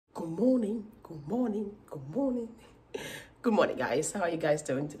Good morning, good morning, good morning. Good morning, guys. How are you guys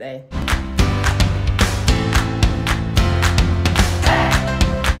doing today?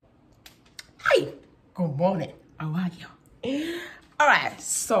 Hi, good morning. How are you? All right,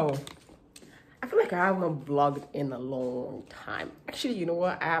 so I feel like I haven't vlogged in a long time. Actually, you know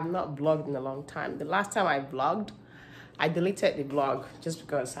what? I have not vlogged in a long time. The last time I vlogged, I deleted the vlog just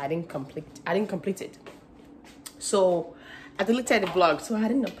because I didn't complete it. So I deleted the vlog, so I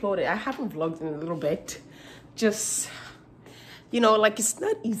didn't upload it. I haven't vlogged in a little bit. Just, like it's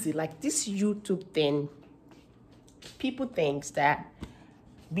not easy. Like this YouTube thing, people think that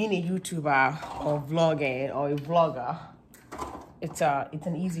being a YouTuber or vlogging or a vlogger, it's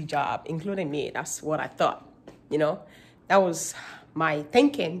an easy job, including me. That's what I thought. That was my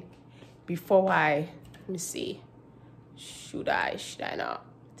thinking before let me see. Should I not?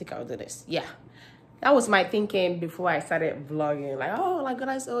 I think I'll do this. Yeah. That was my thinking before I started vlogging. Like, oh my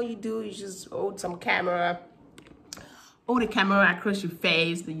goodness, all you do is just hold the camera across your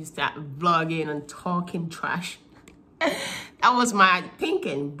face, then you start vlogging and talking trash. That was my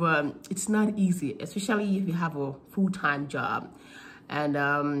thinking, but it's not easy, especially if you have a full-time job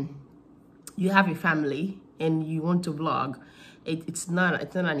and you have a family and you want to vlog. It's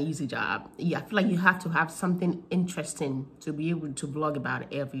not an easy job. Yeah, I feel like you have to have something interesting to be able to vlog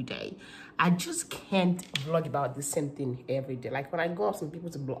about every day. I just can't vlog about the same thing every day. Like when I go off some people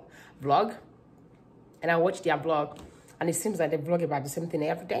to vlog and I watch their vlog and it seems like they vlog about the same thing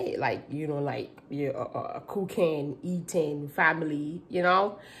every day. Like, cooking, eating, family,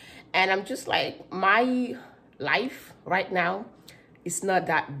 And I'm just like, my life right now is not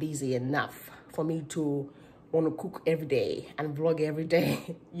that busy enough for me to want to cook every day and vlog every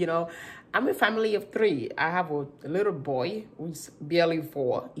day. I'm a family of 3. I have a little boy who's barely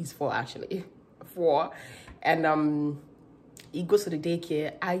 4. He's 4 actually, 4, and he goes to the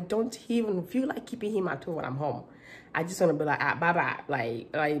daycare. I don't even feel like keeping him at home when I'm home. I just want to be like, bye,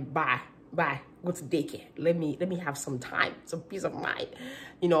 like bye, go to daycare. Let me have some time, some peace of mind,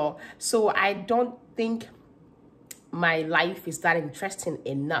 So I don't think my life is that interesting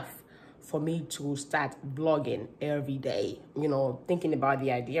enough for me to start vlogging every day, thinking about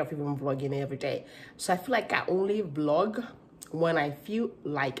the idea of even vlogging every day. So I feel like I only vlog when I feel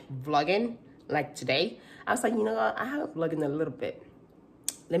like vlogging, like today. I was like, I haven't vlogged in a little bit.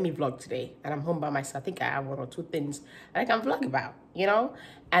 Let me vlog today. And I'm home by myself. I think I have 1 or 2 things that I can vlog about,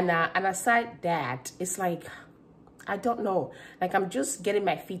 And aside that, it's like, I don't know. Like I'm just getting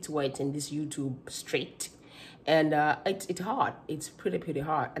my feet wet in this YouTube straight. And it's hard. It's pretty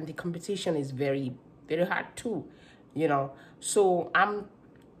hard, and the competition is very, very hard too, So I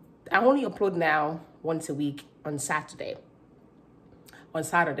only upload now once a week on Saturday,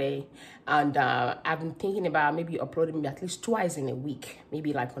 and I've been thinking about maybe uploading at least twice in a week,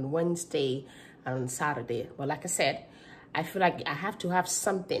 maybe like on Wednesday and on Saturday. But like I said, I feel like I have to have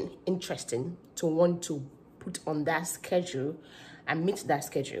something interesting to want to put on that schedule and meet that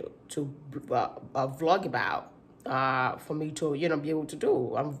schedule to vlog about for me to be able to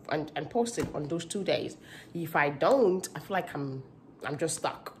do and post it on those 2 days. If I don't, I feel like I'm just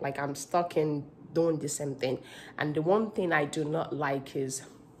stuck. Like I'm stuck in doing the same thing. And the one thing I do not like is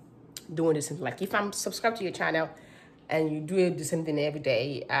doing the same thing. Like if I'm subscribed to your channel and you do the same thing every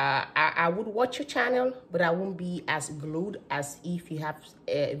day, I would watch your channel, but I won't be as glued as if you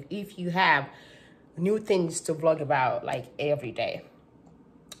have new things to vlog about like every day.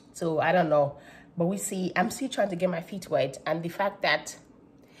 So I don't know, but I'm still trying to get my feet wet, and the fact that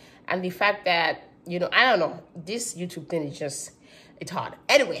I don't know, this YouTube thing is it's hard.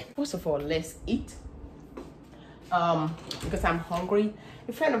 Anyway, first of all, let's eat because I'm hungry.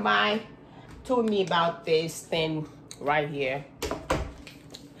 A friend of mine told me about this thing right here,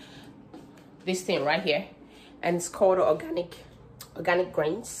 and it's called organic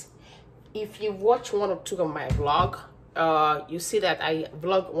grains. If you watch 1 or 2 of my vlog, you see that I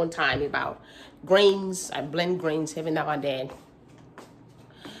vlog one time about grains. I blend grains every now and then.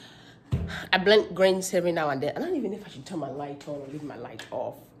 I don't even know if I should turn my light on or leave my light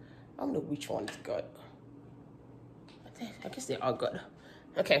off. I don't know which one is good. I guess they're all good.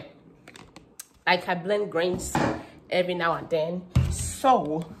 Okay. Like I blend grains every now and then.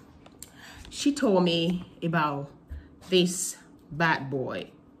 So she told me about this bad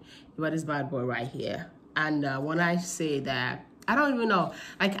boy. About this bad boy right here. And when I say that, I don't even know,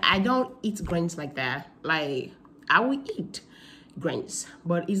 like I don't eat grains like that. Like I will eat grains,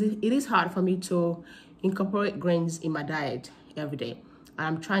 but it is hard for me to incorporate grains in my diet every day.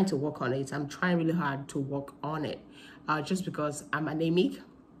 I'm trying to work on it. I'm trying really hard to work on it, just because I'm anemic.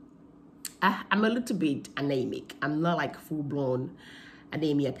 I'm a little bit anemic. I'm not like full blown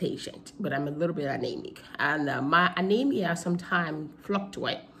anemia patient, but I'm a little bit anemic, and my anemia sometimes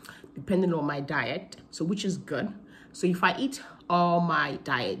fluctuate depending on my diet, so which is good. So if I eat all my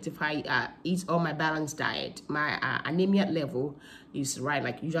diet, if I eat all my balanced diet, my anemia level is right,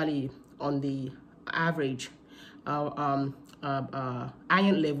 like usually on the average iron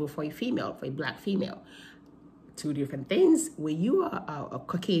level for a female, for a black female. Two different things. When you are a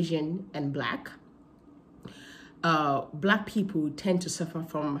Caucasian and black people tend to suffer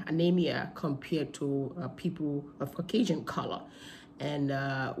from anemia compared to people of Caucasian color, and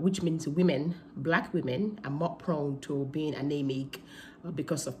which means women, black women, are more prone to being anemic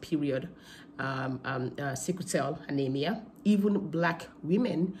because of period, sickle cell anemia. Even black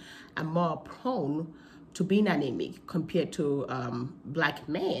women are more prone to being anemic compared to black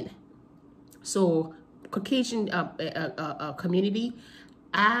men. So Caucasian community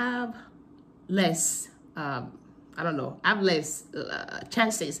have less have less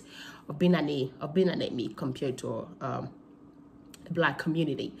chances of being anemic compared to the black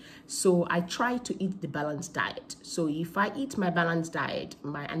community. So I try to eat the balanced diet. So if I eat my balanced diet,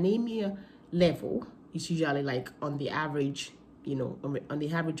 my anemia level is usually like on the average, you know, on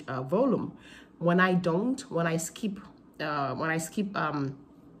the average volume. When I skip balanced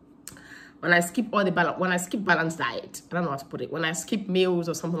diet, I don't know how to put it, when I skip meals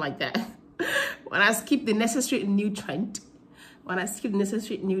or something like that, when I skip the necessary nutrient,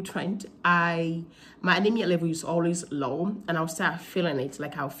 my anemia level is always low, and I'll start feeling it.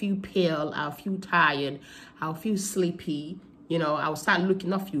 Like I'll feel pale, I'll feel tired, I'll feel sleepy. You know, I'll start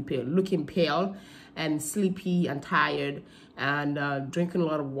looking pale and sleepy and tired, and drinking a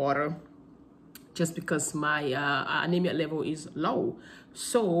lot of water, just because my anemia level is low.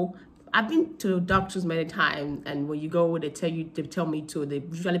 So I've been to doctors many times, and when you go, they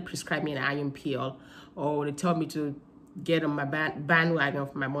usually prescribe me an iron pill, or they tell me to get on my bandwagon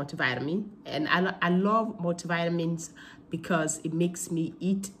for my multivitamin. And I love multivitamins because it makes me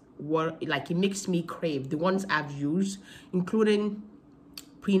eat it makes me crave the ones I've used, including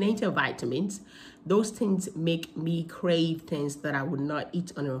prenatal vitamins. Those things make me crave things that I would not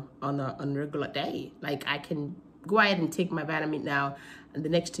eat on a regular day. Like I can go ahead and take my vitamin now, and the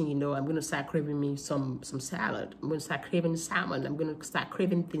next thing you know, I'm going to start craving me some salad. I'm going to start craving salmon. I'm going to start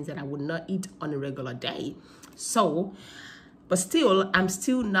craving things that I would not eat on a regular day. So, but still, I'm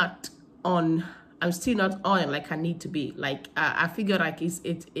still not on it like I need to be. Like I figure like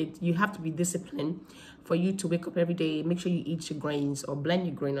you have to be disciplined for you to wake up every day. Make sure you eat your grains, or blend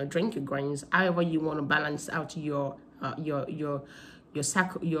your grain, or drink your grains. However you want to balance out your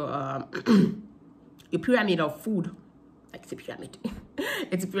pyramid of food. Like it's a pyramid.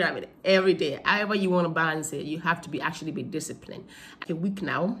 It's a pyramid every day. However you want to balance it, you have to actually be disciplined. A week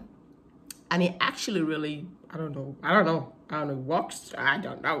now, and it actually really, I don't know, works. I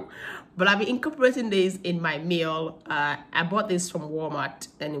don't know, but I've been incorporating this in my meal. I bought this from Walmart,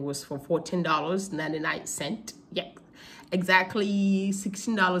 and it was for $14.99. Yeah, exactly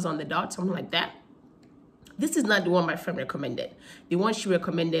 $16 on the dot, something like that. This is not the one my friend recommended. The one she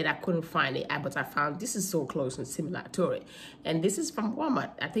recommended, I couldn't find it, but I found this is so close and similar to it. And this is from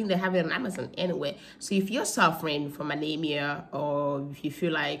Walmart. I think they have it on Amazon anyway. So if you're suffering from anemia, or if you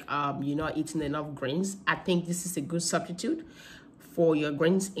feel like you're not eating enough greens, I think this is a good substitute for your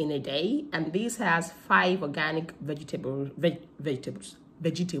greens in a day. And this has 5 organic vegetables.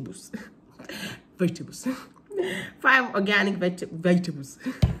 5 organic vegetables.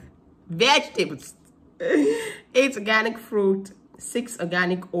 8 organic fruit, 6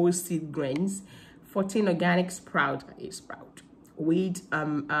 organic oilseed grains, 14 organic sprout, wheat,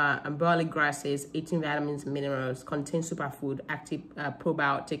 and barley grasses, 18 vitamins and minerals, contain superfood, active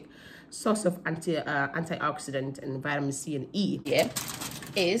probiotic, source of antioxidant and vitamin C and E. Yeah,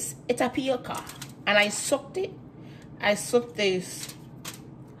 is a tapioca, and I soaked it. I soaked this.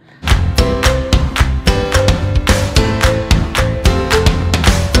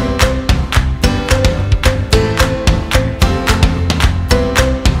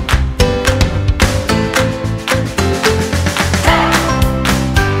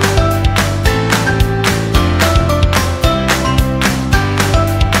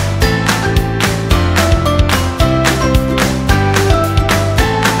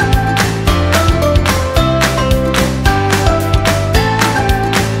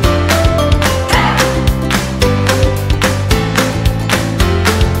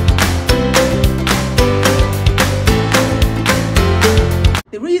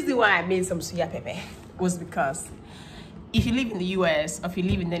 I made some suya pepper was because if you live in the US, or if you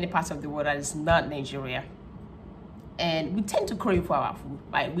live in any part of the world that is not Nigeria, and we tend to crave for our food,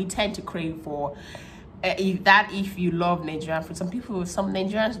 right? We tend to crave for if you love Nigerian food. Some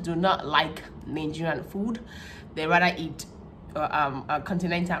Nigerians do not like Nigerian food. They rather eat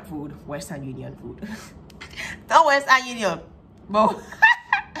continental food, Western Union food. Not Western Union, but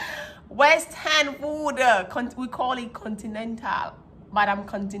Western food. We call it continental, Madam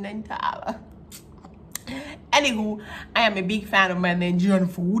Continental. Anywho, I am a big fan of my Nigerian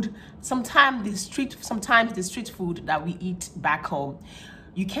food. Sometimes the street food that we eat back home,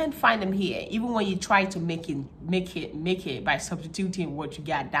 you can't find them here. Even when you try to make it by substituting what you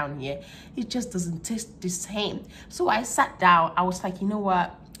got down here, it just doesn't taste the same. So I sat down. I was like, you know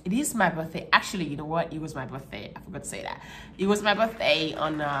what? It is my birthday. Actually, you know what? It was my birthday. I forgot to say that. It was my birthday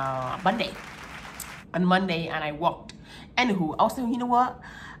on Monday. On Monday, and I walked. Anywho, I was saying, you know what?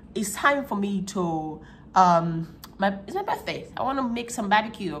 It's time for me to it's my birthday. I want to make some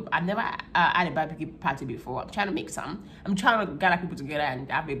barbecue. I've never had a barbecue party before. I'm trying to make some. I'm trying to gather people together and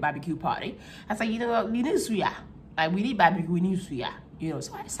have a barbecue party. I was like, you know what? We need suya. Like, we need barbecue. We need suya. You know,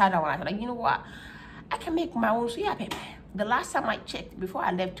 so I decided I was like, you know what? I can make my own suya pepper. The last time I checked, before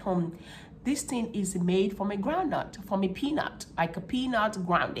I left home, this thing is made from a groundnut, from a peanut, like a peanut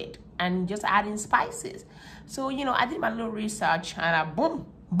grounded, and just adding spices. So, you know, I did my little research, and boom,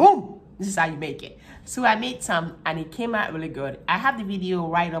 boom. This is how you make it. So I made some, and it came out really good. I have the video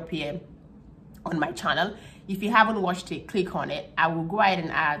right up here on my channel. If you haven't watched it, click on it. I will go ahead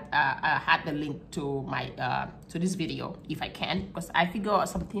and add the link to my to this video if I can, because I figure out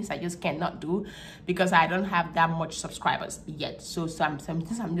some things I just cannot do because I don't have that much subscribers yet. So some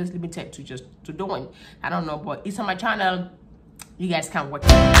things I'm just limited to doing. I don't know, but it's on my channel. You guys can watch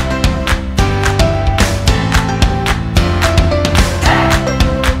it.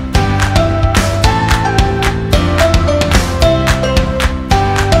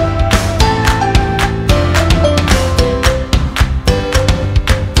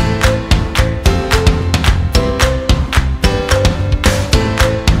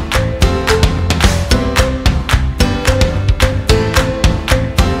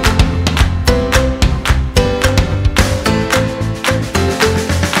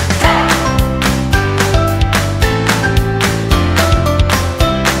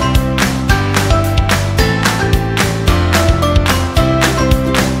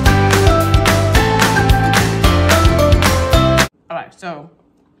 So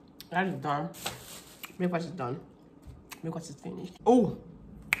that is done. Breakfast is done. Breakfast is finished. Oh,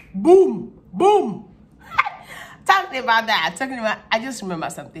 boom, boom. Talking about that. I just remember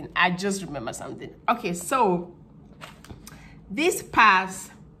something. Okay, so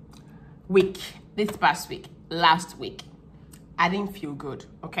last week, I didn't feel good.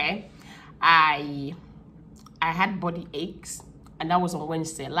 Okay, I had body aches, and that was on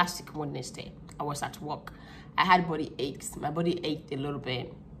Wednesday. Last week Wednesday, I was at work. I had body aches. My body ached a little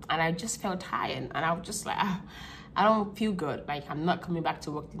bit, and I just felt tired, and I was just like, I don't feel good. Like, I'm not coming back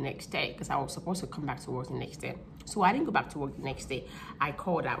to work the next day, because I was supposed to come back to work the next day. So I didn't go back to work the next day. I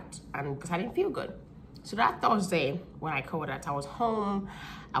called out, and because I didn't feel good. So that Thursday, when I called out, I was home.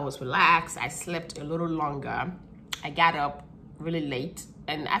 I was relaxed. I slept a little longer. I got up really late,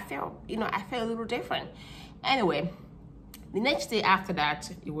 and I felt a little different. Anyway, the next day after that,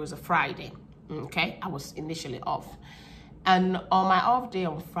 it was a Friday. Okay, I was initially off, and on my off day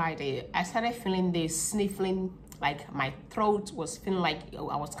on Friday, I started feeling this sniffling, like my throat was feeling like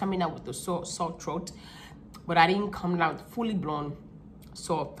I was coming out with a sore throat, but I didn't come out fully blown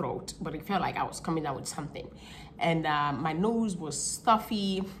sore throat, but it felt like I was coming out with something, and my nose was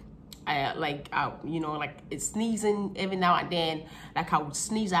stuffy, like it's sneezing every now and then, like I would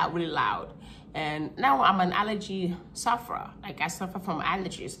sneeze out really loud. And now I'm an allergy sufferer, like I suffer from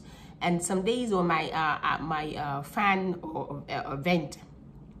allergies. And some days when my fan or vent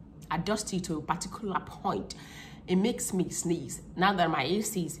adjusts to a particular point, it makes me sneeze. Now that my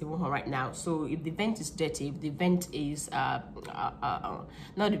AC is even right now, so if the vent is dirty, if the vent is not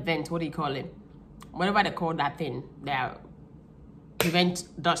the vent, what do you call it? Whatever they call that thing, that prevent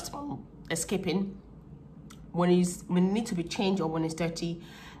dust from escaping. When it needs to be changed or when it's dirty,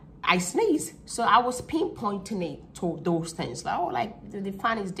 I sneeze. So I was pinpointing it to those things. Like, oh, like the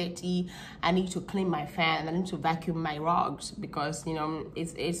fan is dirty. I need to clean my fan. I need to vacuum my rugs because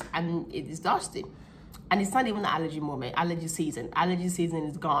it's dusty. And it's not even allergy moment. Allergy season. Allergy season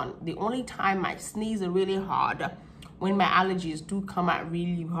is gone. The only time I sneeze really hard, when my allergies do come out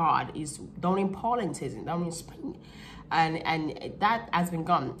really hard, is during pollen season, during spring, and that has been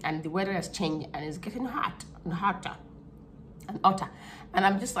gone. And the weather has changed, and it's getting hot and hotter and hotter. And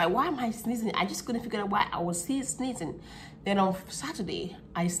I'm just like, why am I sneezing? I just couldn't figure out why I was sneezing. Then on Saturday,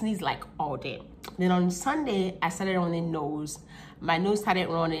 I sneezed like all day. Then on Sunday, I started running nose. My nose started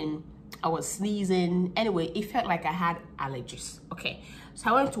running I was sneezing. Anyway, it felt like I had allergies. Okay, so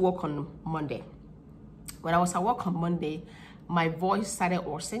I went to work on Monday. When I was at work on Monday, my voice started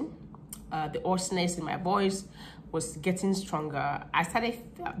hoarseness. The hoarseness in my voice was getting stronger. I started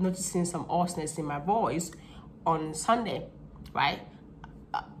noticing some hoarseness in my voice on Sunday, right?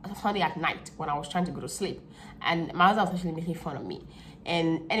 Sunday at night when I was trying to go to sleep. And my husband was actually making fun of me.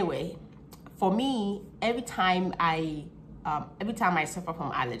 And anyway, for me, every time I suffer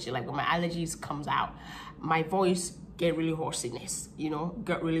from allergy, like when my allergies comes out, my voice get really hoarseness,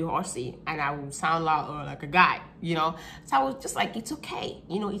 get really horsey, and I would sound like a guy, So I was just like, it's okay,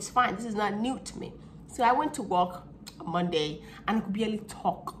 it's fine. This is not new to me. So I went to work on Monday and I could barely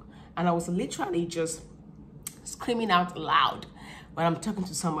talk. And I was literally just screaming out loud when I'm talking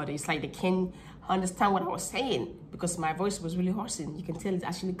to somebody. It's like they can't understand what I was saying because my voice was really hoarse, and you can tell it's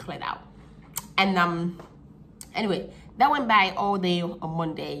actually cleared out. And anyway, that went by all day on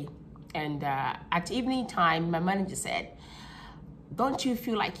Monday. And at evening time, my manager said, don't you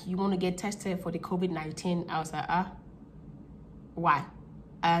feel like you want to get tested for the COVID-19? I was like, why?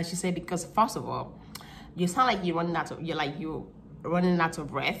 She said, because first of all, you sound like you're running out of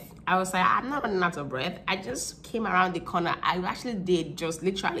breath. I was like, I'm not running out of breath. I just came around the corner. I actually did just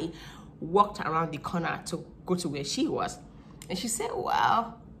literally walked around the corner to go to where she was. And she said,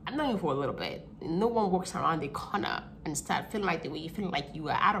 well, I've known you for a little bit. No one walks around the corner and start feeling like the way you feel like you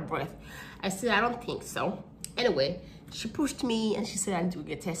are out of breath. I said, I don't think so. Anyway, she pushed me and she said I need to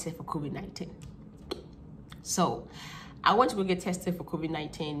get tested for COVID-19. So I went to go get tested for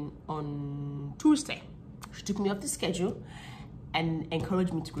COVID-19 on Tuesday. She took me off the schedule and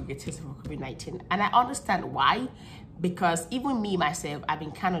encouraged me to go get tested for COVID-19. And I understand why, because even me, myself, I've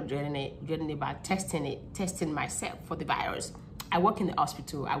been kind of dreading about testing myself for the virus. I work in the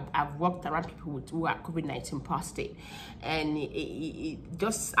hospital. I've worked around people who are COVID-19 positive, and it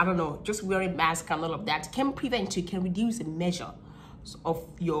just, I don't know, just wearing masks and all of that can prevent you, can reduce the measure of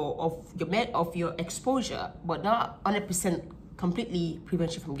your exposure, but not 100% completely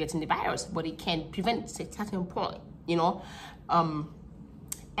prevent you from getting the virus, but it can prevent at a certain point,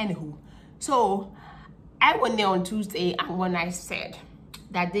 Anywho, so I went there on Tuesday, and when I said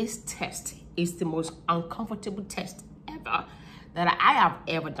that this test is the most uncomfortable test ever that I have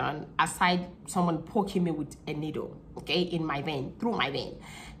ever done, aside someone poking me with a needle, okay, in my vein, through my vein.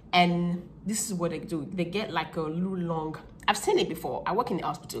 And this is what they do. They get like a little long, I've seen it before. I work in the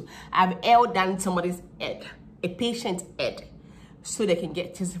hospital. I've held down somebody's head, a patient's head, so they can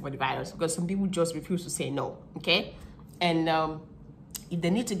get tested for the virus, because some people just refuse to say no, okay? And if they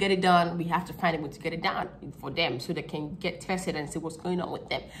need to get it done, we have to find a way to get it done for them so they can get tested and see what's going on with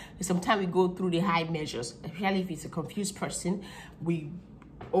them. Sometimes we go through the high measures, especially if it's a confused person, we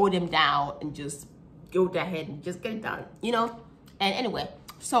hold them down and just go ahead and just get it done, And anyway,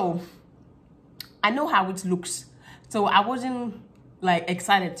 so I know how it looks. So I wasn't like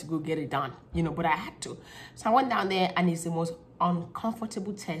excited to go get it done, but I had to. So I went down there, and it's the most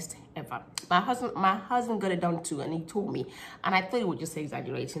uncomfortable test ever. My husband got it done too, and he told me, and I thought he was just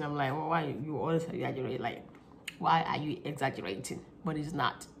exaggerating. I'm like, well, why you always exaggerate? Like, why are you exaggerating? But it's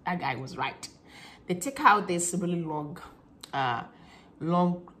not. That guy was right. They take out this really long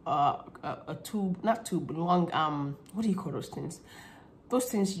tube, not tube, long what do you call those things? Those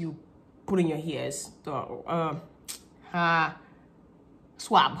things you put in your ears.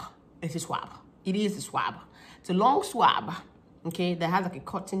 Swab. It's a swab. It is a swab. It's a long swab. Okay, that has like a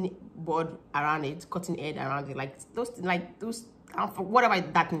cotton board around it, cotton head around it, like those, whatever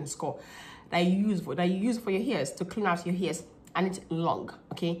that thing is called, that you use for your ears to clean out your ears, and it's long,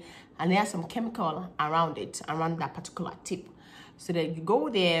 okay, and there's some chemical around it, around that particular tip, so that you go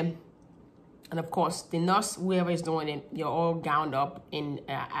there, and of course the nurse, whoever is doing it, you're all gowned up in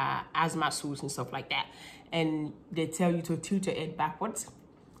asthma suits and stuff like that, and they tell you to tilt your head backwards.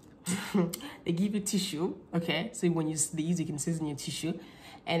 They give you tissue, okay, so when you sneeze you can season your tissue,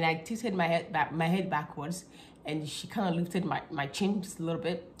 and I tilted my head backwards, and she kind of lifted my chin just a little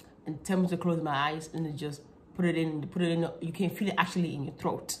bit and tell me to close my eyes, and then just put it in, you can feel it actually in your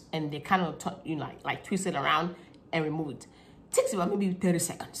throat, and they kind of like twist it around and remove it. It takes about maybe 30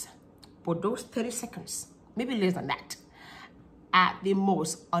 seconds, but those 30 seconds, maybe less than that, are the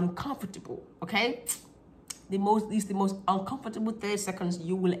most uncomfortable, okay? It's the most uncomfortable 30 seconds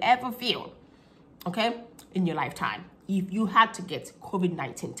you will ever feel, okay, in your lifetime. If you had to get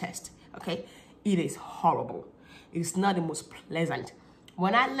COVID-19 test, okay, it is horrible. It's not the most pleasant.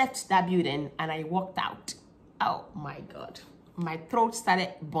 When I left that building and I walked out, oh my God, my throat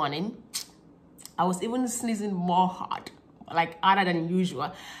started burning. I was even sneezing more hard, like harder than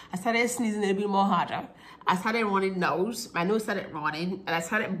usual. I started sneezing a little bit more harder. I started running nose. My nose started running, and I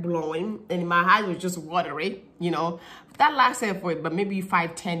started blowing, and my eyes were just watery. You know, that lasted for but maybe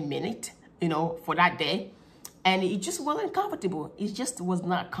 5-10 minutes. You know, for that day, and it just wasn't comfortable. It just was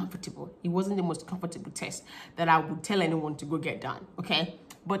not comfortable. It wasn't the most comfortable test that I would tell anyone to go get done. Okay,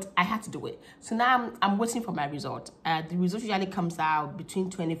 but I had to do it. So now I'm waiting for my result. The result usually comes out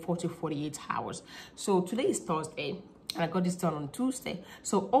between 24 to 48 hours. So today is Thursday, and I got this done on Tuesday.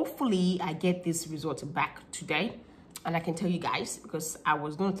 So hopefully I get this result back today, and I can tell you guys, because I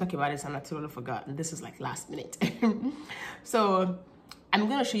was going to talk about this and I totally forgot, and this is like last minute. So I'm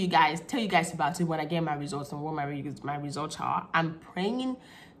going to show you guys, tell you guys about it when I get my results and what my results are. I'm praying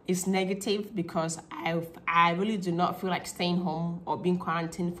it's negative, because I really do not feel like staying home or being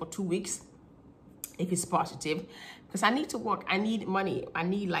quarantined for 2 weeks if it's positive, because I need to work. I need money. I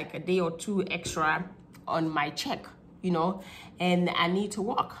need like a day or two extra on my check, you know, and I need to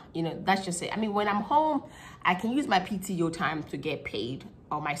work, you know. That's just it. I mean, when I'm home, I can use my PTO time to get paid,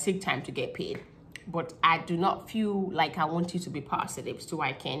 or my sick time to get paid. But I do not feel like I want you to be positive, so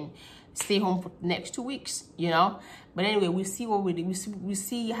I can stay home for the next 2 weeks, you know. But anyway, we see what we do. We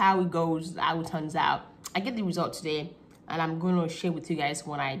see how it goes, how it turns out. I get the result today, and I'm going to share with you guys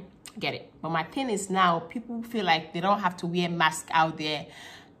when I get it. But my thing is, now people feel like they don't have to wear masks out there.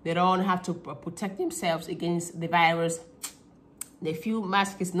 They don't have to protect themselves against the virus. They feel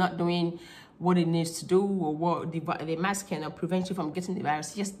mask is not doing what it needs to do, or what the mask cannot prevent you from getting the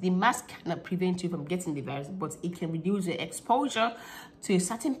virus. Yes, the mask cannot prevent you from getting the virus, but it can reduce the exposure to a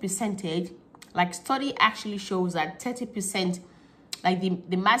certain percentage. Like, study actually shows that 30%, like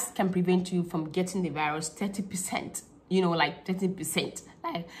the mask can prevent you from getting the virus 30%, you know, like 30%.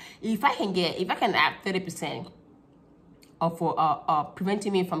 Like, if I can have 30% of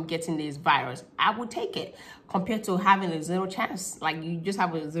preventing me from getting this virus, I would take it, compared to having a zero chance. Like, you just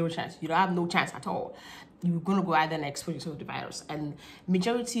have a zero chance. You don't have no chance at all. You're gonna go out there and expose yourself to the virus. And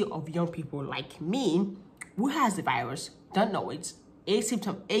majority of young people like me, who has the virus, don't know it,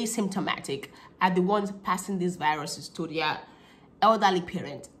 asymptomatic, are the ones passing these viruses to their elderly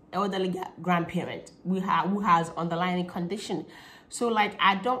parent, elderly grandparent, who has underlying condition. So, like,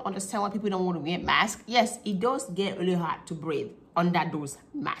 I don't understand why people don't want to wear masks. Yes, it does get really hard to breathe under those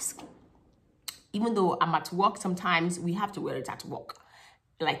masks. Even though I'm at work, sometimes we have to wear it at work.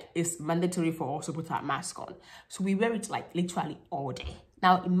 Like, it's mandatory for us to put our mask on. So we wear it like literally all day.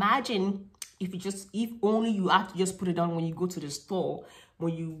 Now imagine if only you have to just put it on when you go to the store,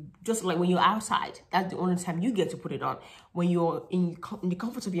 when you're outside. That's the only time you get to put it on. When you're in the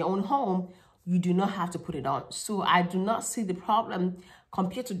comfort of your own home, you do not have to put it on. So I do not see the problem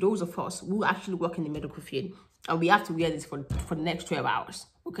compared to those of us who actually work in the medical field, and we have to wear this for the next 12 hours,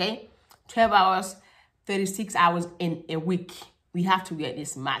 okay? 12 hours, 36 hours in a week, we have to wear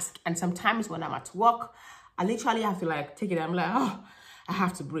this mask. And sometimes when I'm at work, I literally have to like take it. I'm like, oh, I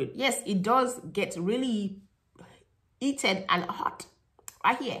have to breathe. Yes, it does get really heated and hot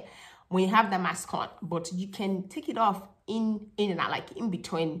right here when you have the mask on, but you can take it off in and out, like in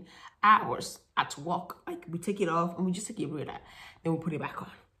between hours at work. Like, we take it off and we just take a breather, then we put it back on,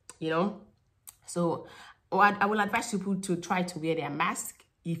 you know. So I will advise people to try to wear their mask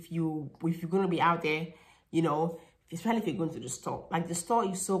if you're going to be out there, you know, especially if you're going to the store. Like, the store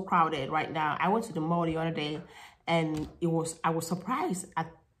is so crowded right now. I went to the mall the other day, and I was surprised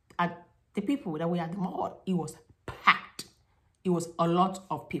at the people that were at the mall. It was packed. It was a lot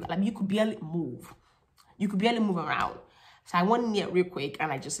of people. Like, you could barely move. You could barely move around. So I went in there real quick,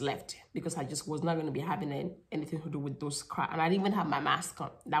 and I just left, because I just was not going to be having anything to do with those crowd. And I didn't even have my mask on.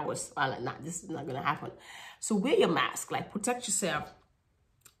 That was, like, nah, this is not going to happen. So wear your mask. Like, protect yourself.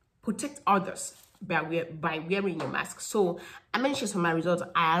 Protect others by wearing your mask. So I mentioned some of my results.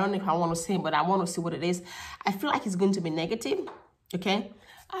 I don't know if I want to say, but I want to see what it is. I feel like it's going to be negative. Okay,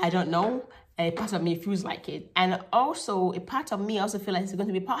 I don't know. A part of me feels like it, and also a part of me also feel like it's going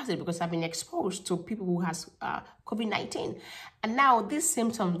to be positive, because I've been exposed to people who has COVID-19, and now these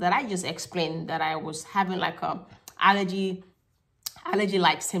symptoms that I just explained, that I was having like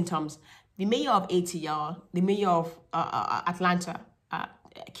allergy-like symptoms. The mayor of ATL, the mayor of Atlanta,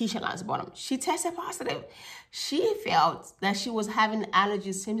 Keisha Lance Bottom, she tested positive. She felt that she was having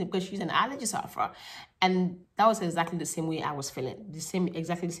allergy symptoms because she's an allergy sufferer. And that was exactly the same way I was feeling.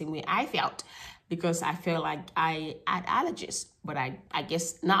 Exactly the same way I felt, because I felt like I had allergies. But I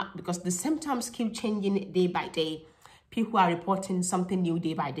guess not, because the symptoms keep changing day by day. People are reporting something new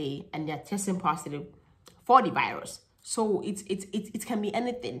day by day, and they're testing positive for the virus. So it can be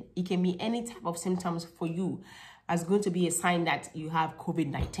anything. It can be any type of symptoms for you as going to be a sign that you have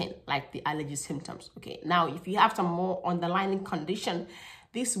COVID-19, like the allergy symptoms. Okay, now if you have some more underlying condition,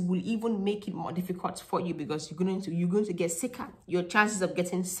 this will even make it more difficult for you, because you're going to get sicker. Your chances of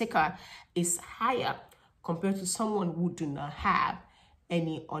getting sicker is higher compared to someone who do not have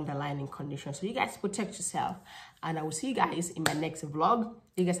any underlying condition. So you guys protect yourself, and I will see you guys in my next vlog.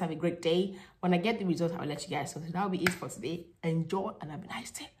 You guys have a great day. When I get the results, I will let you guys know. So that will be it for today. Enjoy and have a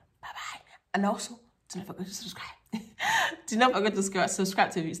nice day. Bye bye. And also, do not forget to subscribe. Do not forget to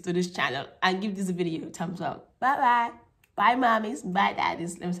subscribe to this channel and give this video a thumbs up. Bye bye. Bye mommies. Bye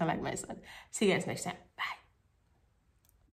daddies. Let me sound like my son. See you guys next time. Bye.